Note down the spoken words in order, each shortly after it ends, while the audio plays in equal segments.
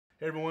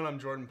Hey everyone, I'm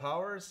Jordan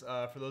Powers.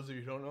 For those of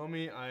you who don't know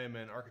me, I am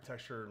an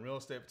architecture and real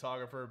estate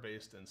photographer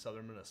based in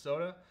southern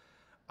Minnesota.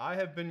 I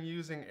have been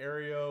using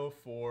Aryeo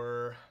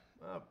for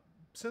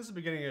since the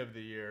beginning of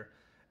the year,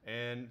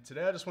 and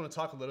today I just want to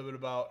talk a little bit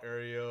about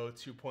Aryeo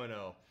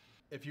 2.0.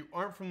 If you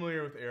aren't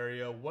familiar with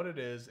Aryeo, what it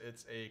is,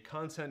 it's a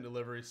content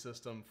delivery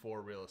system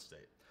for real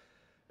estate.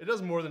 It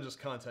does more than just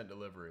content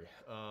delivery.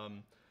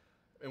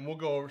 And we'll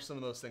go over some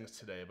of those things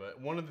today. But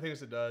one of the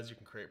things it does, you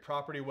can create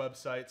property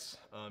websites.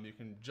 You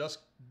can just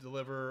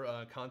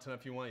deliver content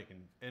if you want. You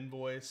can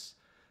invoice.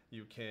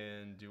 You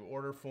can do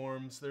order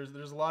forms.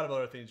 There's a lot of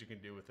other things you can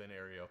do within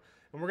Aryeo.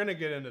 And we're going to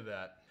get into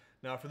that.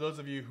 Now, for those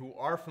of you who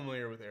are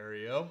familiar with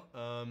Aryeo,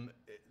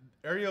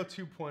 Aryeo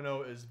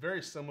 2.0 is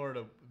very similar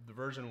to the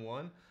version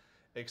 1,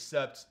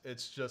 except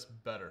it's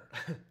just better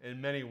in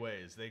many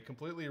ways. They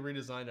completely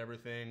redesigned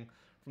everything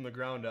from the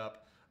ground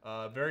up.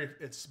 But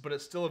it's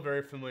still a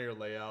very familiar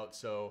layout,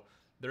 so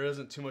there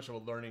isn't too much of a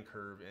learning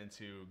curve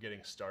into getting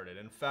started.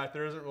 In fact,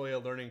 there isn't really a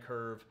learning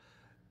curve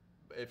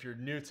if you're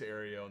new to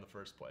Aryeo in the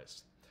first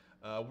place.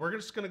 We're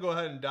just going to go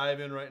ahead and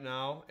dive in right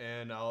now,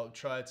 and I'll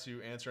try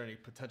to answer any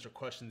potential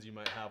questions you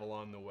might have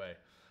along the way.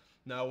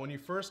 Now, when you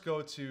first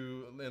go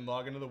to and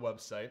log into the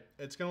website,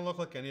 it's going to look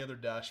like any other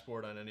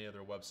dashboard on any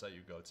other website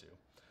you go to.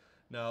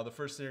 Now, the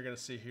first thing you're going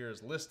to see here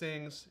is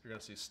listings. You're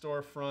going to see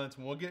storefront,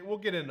 and we'll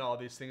get into all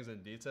these things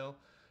in detail.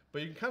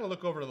 But you can kind of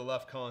look over to the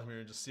left column here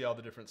and just see all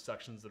the different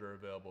sections that are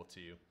available to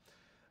you.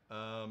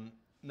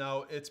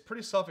 Now, it's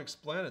pretty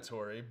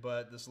self-explanatory,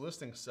 but this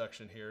listing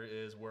section here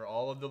is where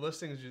all of the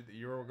listings that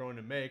you're going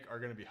to make are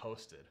going to be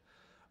hosted.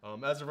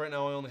 As of right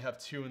now, I only have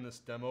 2 in this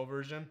demo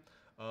version,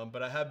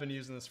 but I have been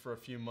using this for a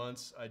few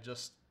months. I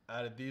just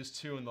added these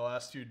 2 in the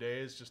last few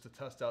days just to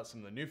test out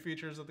some of the new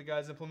features that the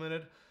guys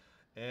implemented.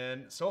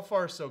 And so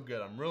far, so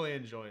good. I'm really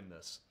enjoying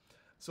this.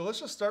 So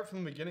let's just start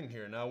from the beginning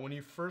here. Now, when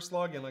you first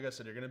log in, like I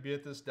said, you're going to be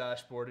at this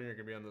dashboard and you're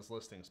going to be on this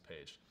listings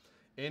page.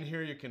 In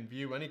here, you can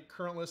view any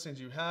current listings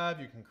you have.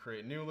 You can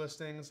create new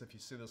listings. If you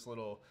see this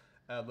little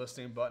add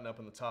listing button up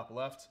in the top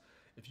left,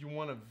 if you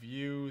want to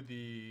view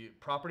the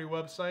property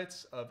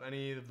websites of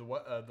any of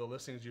the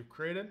listings you've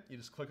created, you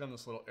just click on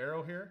this little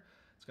arrow here.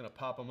 It's going to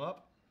pop them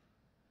up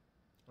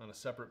on a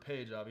separate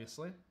page,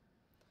 obviously.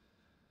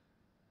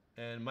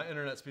 And my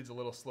internet speed's a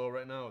little slow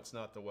right now. It's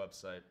not the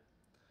website.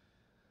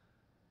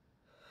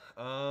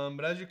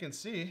 But as you can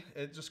see,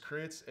 it just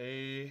creates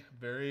a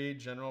very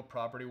general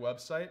property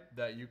website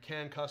that you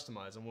can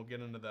customize, and we'll get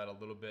into that a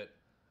little bit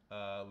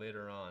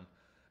later on.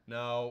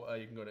 Now,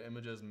 you can go to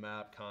images,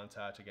 map,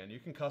 contact. Again, you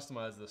can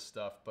customize this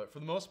stuff, but for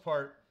the most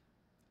part,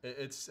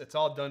 it's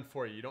all done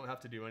for you. You don't have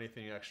to do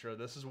anything extra.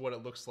 This is what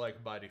it looks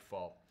like by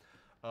default.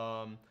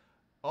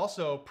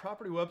 Also,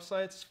 property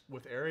websites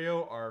with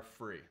Aryeo are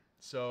free,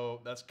 so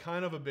that's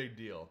kind of a big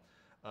deal.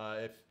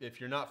 If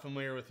you're not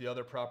familiar with the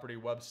other property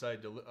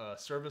website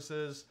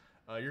services,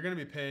 you're going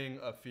to be paying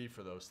a fee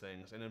for those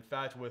things. And in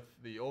fact, with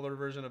the older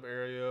version of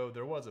Aryeo,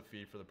 there was a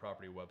fee for the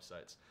property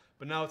websites,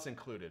 but now it's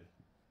included.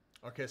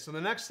 Okay, so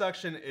the next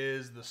section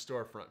is the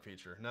storefront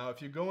feature. Now,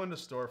 if you go into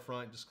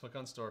storefront, just click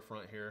on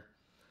storefront here.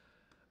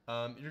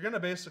 You're going to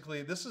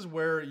basically, this is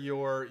where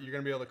you're going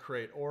to be able to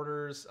create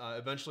orders.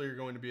 Eventually, you're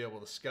going to be able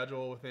to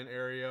schedule within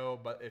Aryeo,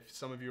 but if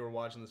some of you are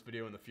watching this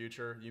video in the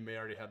future, you may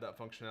already have that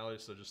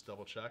functionality, so just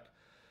double check.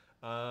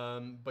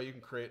 But you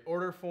can create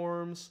order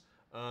forms,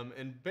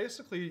 and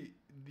basically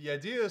the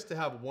idea is to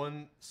have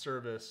one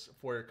service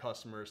for your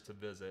customers to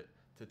visit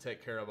to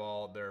take care of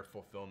all their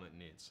fulfillment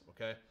needs,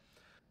 okay?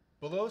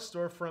 Below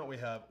storefront we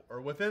have,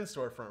 or within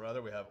storefront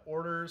rather, we have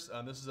orders.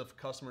 This is if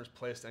customers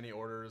placed any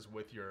orders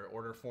with your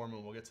order form,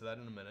 and we'll get to that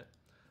in a minute.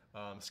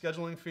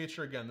 Scheduling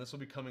feature, again, this will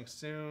be coming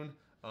soon.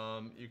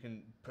 You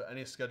can put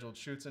any scheduled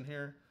shoots in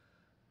here.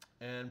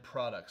 And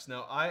products.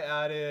 Now, I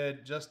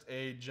added just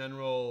a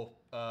general,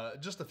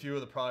 just a few of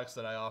the products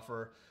that I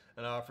offer,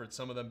 and I offered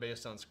some of them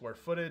based on square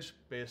footage,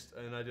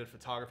 and I did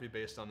photography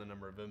based on the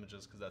number of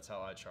images because that's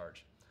how I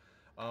charge.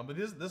 But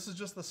this is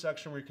just the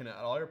section where you can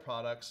add all your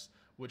products,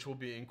 which will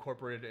be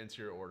incorporated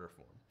into your order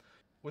form.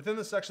 Within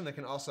the section, they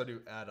can also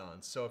do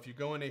add-ons. So if you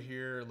go into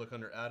here, look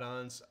under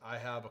add-ons, I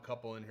have a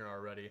couple in here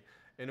already.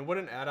 And what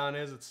an add-on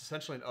is, it's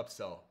essentially an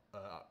upsell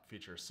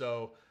feature.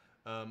 So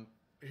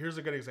here's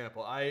a good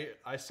example. I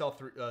sell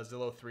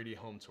Zillow 3D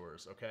home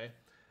tours, okay?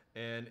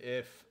 And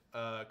if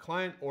a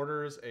client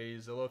orders a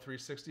Zillow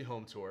 360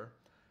 home tour,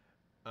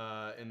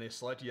 and they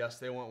select yes,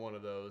 they want one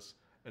of those,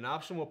 an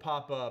option will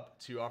pop up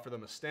to offer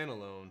them a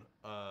standalone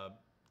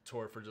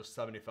tour for just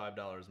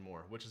 $75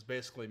 more, which is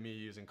basically me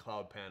using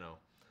Cloud Pano.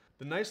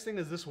 The nice thing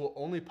is this will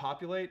only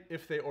populate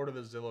if they order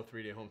the Zillow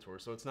 3D home tour,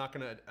 so it's not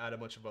going to add a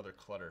bunch of other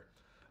clutter.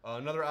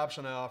 Another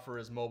option I offer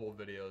is mobile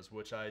videos,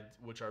 which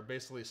are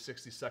basically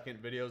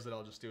 60-second videos that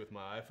I'll just do with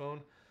my iPhone.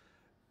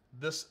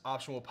 This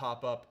option will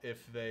pop up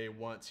if they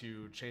want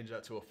to change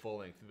that to a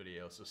full-length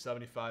video. So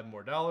 $75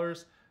 more,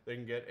 they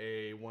can get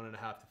a 1.5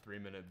 to 3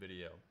 minute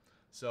video.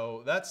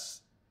 So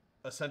that's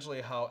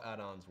essentially how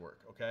add-ons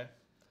work, okay?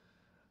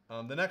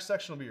 The next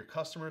section will be your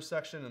customers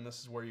section, and this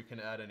is where you can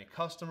add any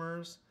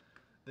customers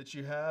that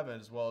you have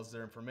as well as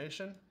their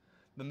information.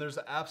 Then there's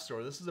the App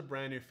Store. This is a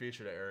brand new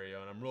feature to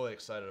Aryeo, and I'm really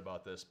excited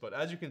about this. But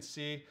as you can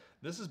see,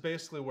 this is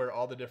basically where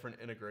all the different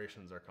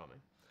integrations are coming.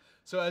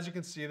 So as you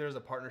can see, there's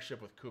a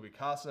partnership with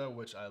Kubicasa,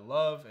 which I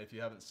love. If you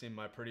haven't seen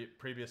my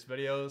previous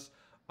videos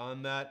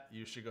on that,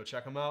 you should go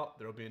check them out.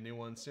 There will be a new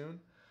one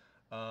soon.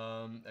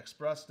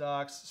 Express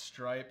Docs,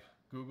 Stripe,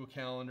 Google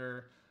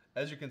Calendar.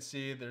 As you can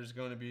see, there's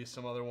going to be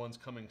some other ones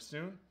coming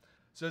soon.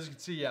 So as you can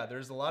see, yeah,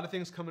 there's a lot of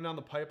things coming down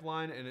the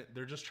pipeline, and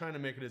they're just trying to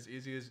make it as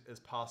easy as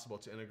possible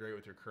to integrate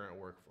with your current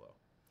workflow.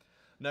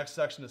 Next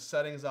section is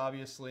settings,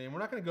 obviously, and we're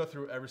not going to go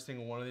through every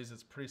single one of these.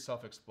 It's pretty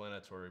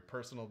self-explanatory.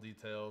 Personal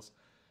details,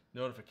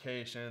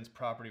 notifications,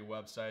 property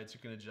websites. You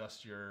can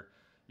adjust your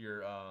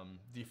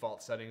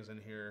default settings in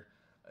here.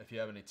 If you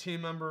have any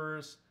team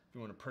members, if you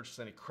want to purchase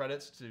any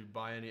credits to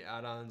buy any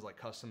add-ons like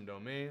custom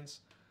domains.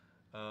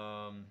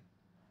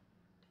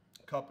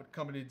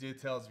 Company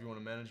details if you want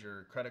to manage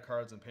your credit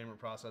cards and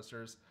payment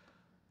processors.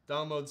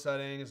 Download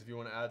settings if you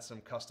want to add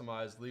some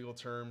customized legal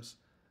terms.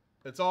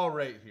 It's all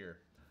right here.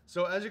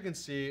 So as you can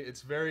see,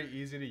 it's very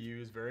easy to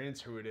use, very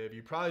intuitive.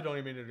 You probably don't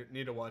even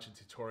need to watch a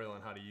tutorial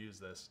on how to use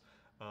this,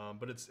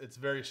 but it's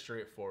very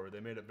straightforward. They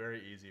made it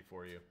very easy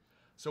for you.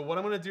 So what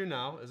I'm going to do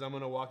now is I'm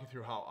going to walk you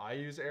through how I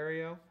use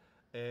Aryeo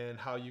and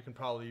how you can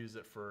probably use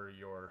it for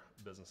your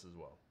business as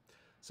well.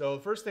 So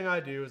the first thing I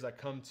do is I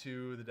come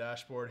to the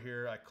dashboard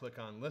here. I click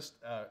on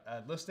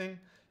add listing.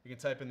 You can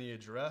type in the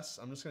address.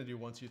 I'm just going to do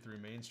 123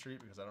 Main Street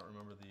because I don't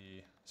remember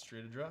the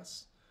street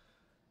address.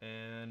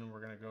 And we're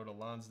going to go to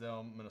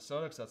Lonsdale,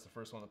 Minnesota, because that's the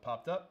first one that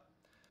popped up.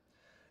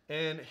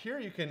 And here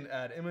you can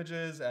add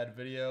images, add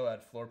video,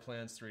 add floor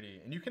plans,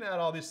 3D. And you can add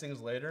all these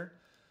things later.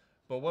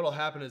 But what will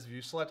happen is if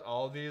you select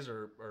all of these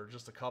or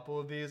just a couple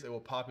of these, it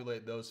will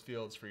populate those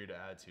fields for you to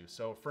add to.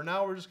 So for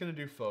now, we're just going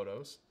to do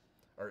photos,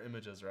 or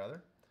images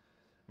rather.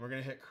 We're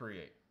going to hit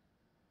create.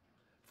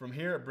 From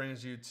here, it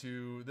brings you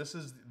to, this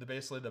is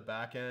basically the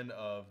back end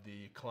of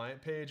the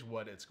client page,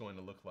 what it's going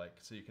to look like.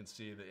 So you can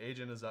see the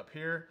agent is up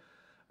here.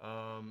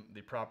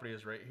 The property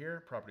is right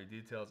here. Property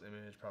details,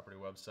 image, property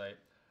website.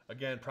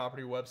 Again,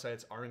 property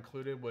websites are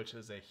included, which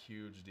is a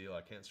huge deal.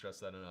 I can't stress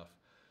that enough.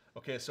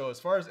 Okay, so as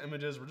far as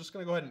images, we're just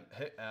going to go ahead and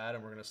hit add,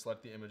 and we're going to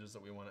select the images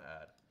that we want to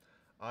add.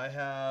 I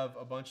have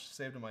a bunch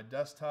saved on my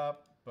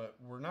desktop, but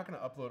we're not going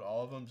to upload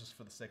all of them just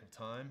for the sake of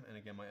time. And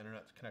again, my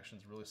internet connection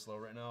is really slow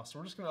right now. So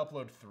we're just going to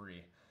upload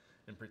 3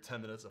 and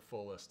pretend that it's a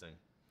full listing.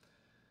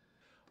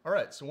 All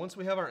right, so once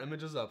we have our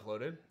images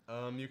uploaded,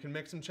 you can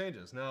make some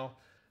changes. Now,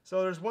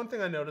 so there's one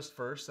thing I noticed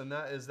first, and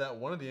that is that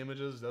one of the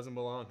images doesn't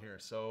belong here.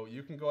 So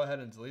you can go ahead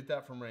and delete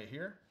that from right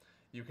here.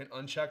 You can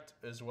uncheck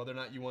as whether or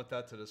not you want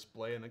that to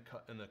display in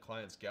the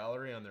client's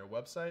gallery on their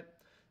website.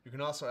 You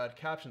can also add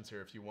captions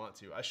here if you want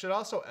to. I should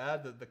also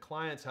add that the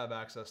clients have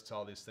access to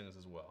all these things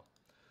as well.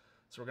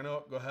 So we're going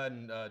to go ahead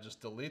and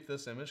just delete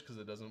this image because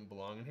it doesn't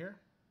belong in here.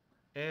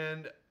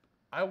 And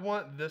I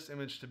want this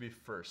image to be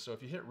first. So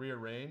if you hit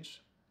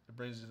rearrange, it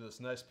brings you to this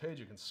nice page.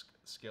 You can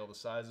scale the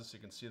sizes so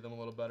you can see them a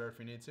little better if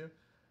you need to.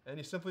 And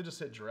you simply just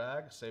hit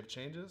drag, save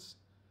changes,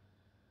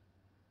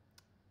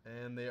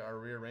 and they are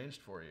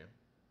rearranged for you.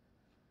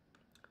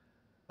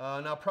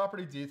 Now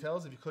property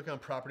details, if you click on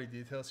property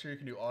details here, you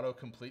can do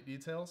auto-complete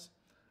details.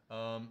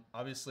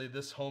 Obviously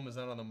this home is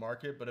not on the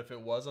market, but if it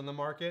was on the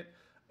market,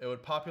 it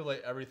would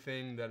populate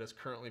everything that is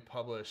currently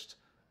published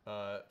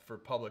for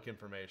public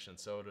information.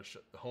 So it'll show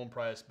the home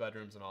price,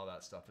 bedrooms, and all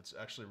that stuff. It's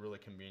actually really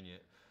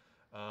convenient.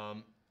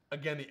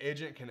 Again, the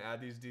agent can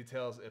add these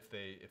details if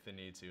they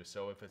need to.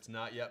 So if it's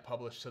not yet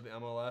published to the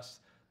MLS,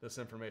 this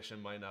information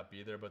might not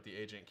be there, but the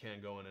agent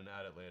can go in and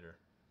add it later.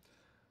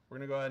 We're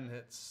gonna go ahead and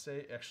hit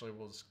save. Actually,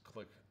 we'll just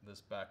click this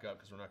back up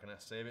because we're not gonna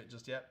save it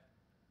just yet.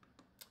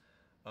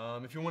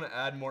 If you want to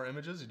add more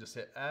images, you just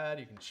hit add.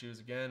 You can choose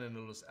again, and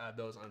it'll just add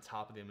those on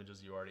top of the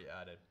images you already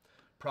added.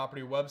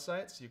 Property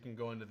websites, you can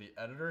go into the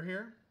editor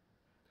here.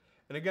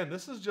 And again,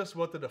 this is just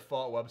what the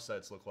default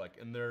websites look like,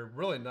 and they're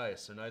really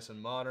nice. They're nice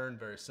and modern,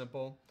 very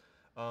simple.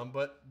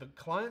 But the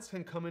clients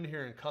can come in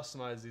here and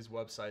customize these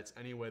websites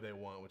any way they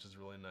want, which is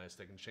really nice.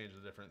 They can change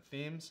the different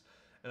themes.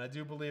 And I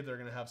do believe they're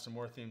going to have some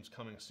more themes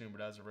coming soon,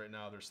 but as of right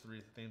now, there's 3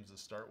 themes to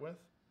start with.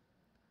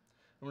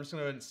 And we're just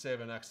going to go ahead and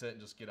save and exit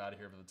and just get out of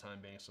here for the time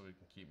being so we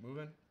can keep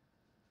moving.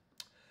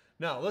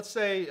 Now, let's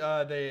say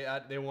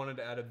they wanted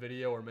to add a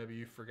video, or maybe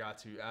you forgot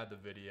to add the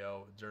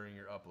video during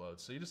your upload.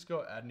 So you just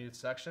go add new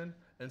section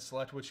and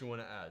select what you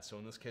want to add. So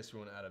in this case, we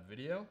want to add a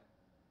video.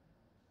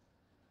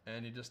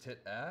 And you just hit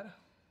add.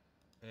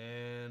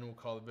 And we'll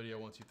call the video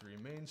 123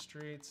 Main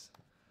Street.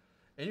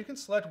 And you can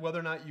select whether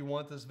or not you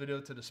want this video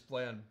to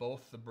display on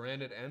both the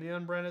branded and the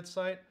unbranded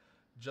site,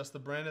 just the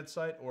branded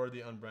site, or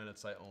the unbranded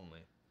site only.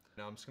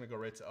 Now I'm just going to go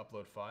right to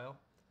upload file.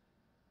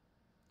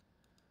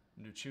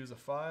 And do choose a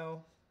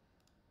file.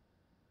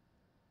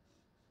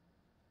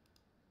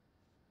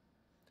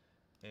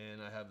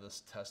 And I have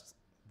this test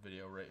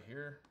video right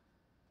here.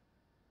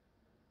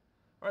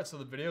 All right, so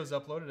the video is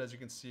uploaded. As you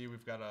can see,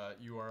 we've got a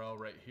URL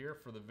right here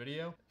for the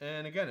video.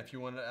 And again, if you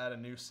want to add a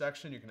new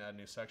section, you can add a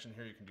new section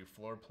here. You can do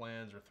floor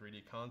plans or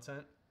 3D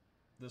content.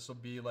 This will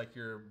be like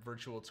your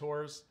virtual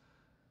tours.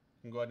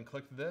 You can go ahead and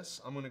click this.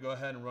 I'm going to go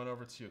ahead and run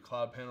over to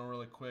Cloud Panel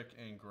really quick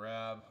and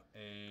grab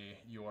a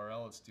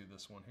URL. Let's do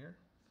this one here.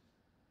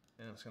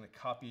 And I'm just going to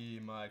copy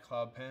my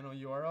Cloud Panel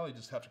URL. You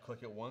just have to click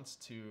it once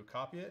to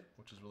copy it,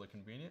 which is really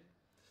convenient.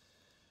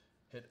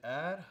 Hit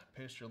add,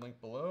 paste your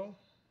link below,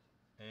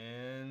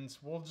 and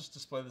we'll just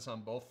display this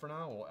on both for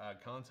now. We'll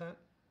add content.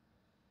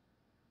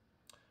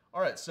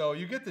 All right, so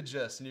you get the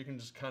gist, and you can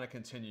just kind of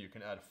continue. You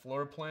can add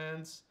floor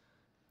plans.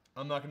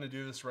 I'm not going to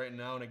do this right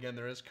now, and again,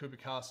 there is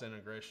Kubicasa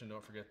integration.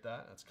 Don't forget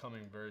that. That's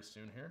coming very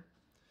soon here.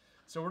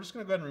 So we're just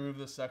going to go ahead and remove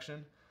this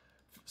section.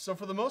 So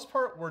for the most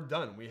part, we're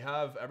done. We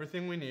have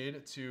everything we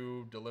need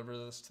to deliver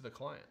this to the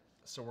client.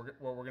 So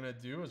what we're going to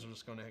do is we're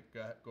just going to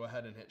go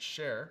ahead and hit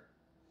share.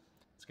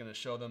 It's going to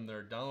show them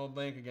their download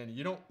link. Again,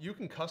 you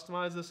can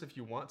customize this if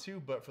you want to,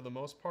 but for the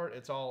most part,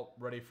 it's all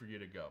ready for you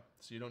to go.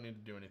 So you don't need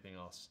to do anything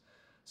else.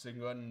 So you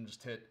can go ahead and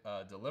just hit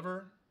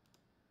deliver.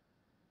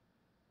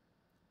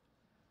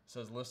 It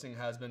says listing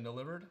has been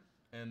delivered,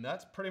 and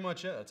that's pretty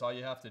much it. That's all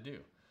you have to do.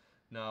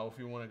 Now, if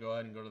you want to go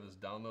ahead and go to this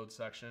download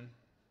section,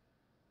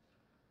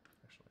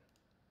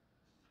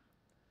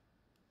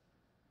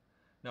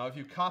 now if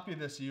you copy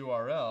this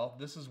URL,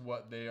 this is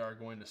what they are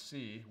going to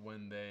see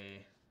when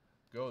they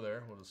go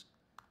there. We'll just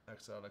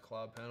X out a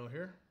Cloud Panel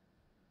here.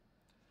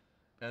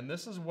 And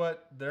this is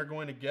what they're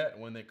going to get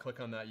when they click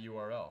on that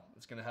URL.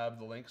 It's going to have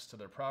the links to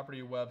their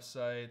property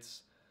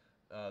websites,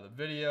 the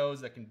videos.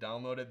 They can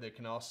download it. They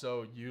can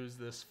also use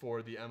this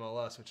for the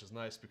MLS, which is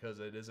nice because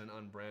it is an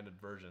unbranded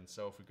version.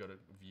 So if we go to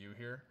view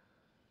here,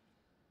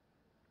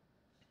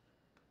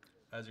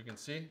 as you can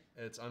see,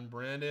 it's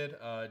unbranded.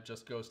 It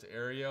just goes to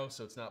Aryeo,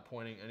 so it's not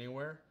pointing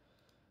anywhere.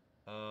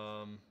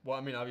 Well, I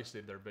mean,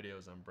 obviously their video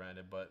is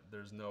unbranded, but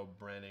there's no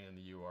branding in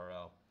the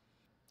URL.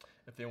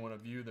 If they want to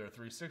view their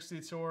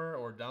 360 tour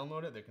or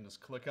download it, they can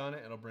just click on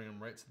it. It'll bring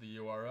them right to the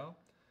URL.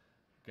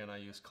 Again, I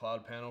use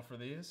Cloud Panel for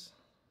these.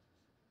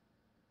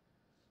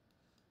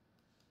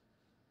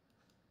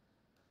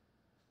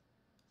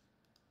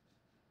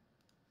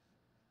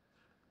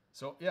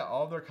 So yeah,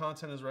 all of their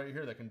content is right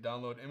here. They can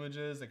download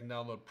images, they can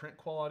download print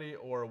quality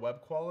or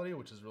web quality,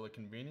 which is really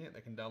convenient.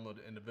 They can download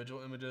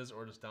individual images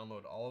or just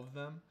download all of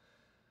them.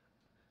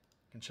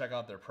 Can check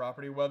out their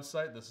property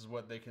website. This is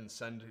what they can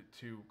send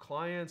to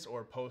clients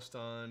or post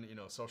on,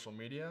 social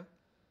media.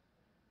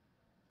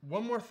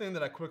 One more thing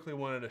that I quickly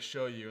wanted to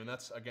show you, and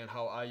that's again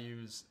how I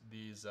use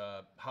these,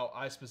 how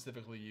I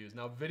specifically use.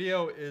 Now,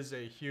 video is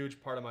a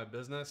huge part of my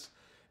business.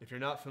 If you're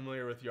not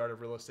familiar with the Art of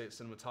Real Estate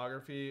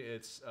Cinematography,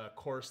 it's a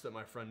course that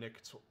my friend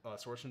Nick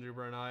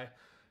Sorsenduber and I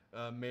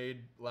made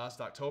last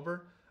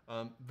October.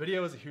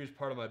 Video is a huge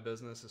part of my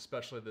business,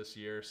 especially this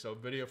year. So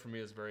video for me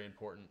is very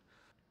important.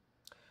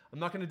 I'm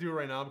not going to do it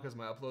right now because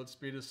my upload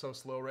speed is so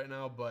slow right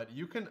now, but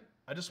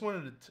I just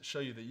wanted to show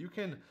you that you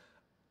can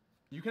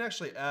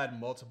actually add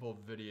multiple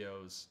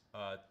videos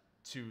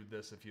to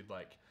this if you'd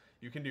like.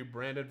 You can do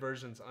branded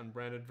versions,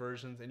 unbranded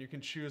versions, and you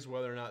can choose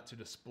whether or not to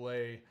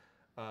display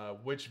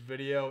which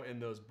video in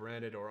those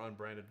branded or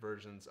unbranded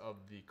versions of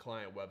the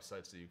client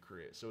websites that you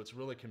create. So it's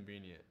really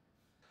convenient.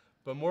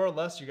 But more or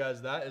less, you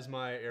guys, that is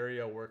my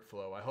Aryeo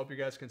workflow. I hope you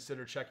guys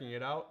consider checking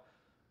it out.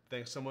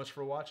 Thanks so much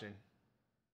for watching.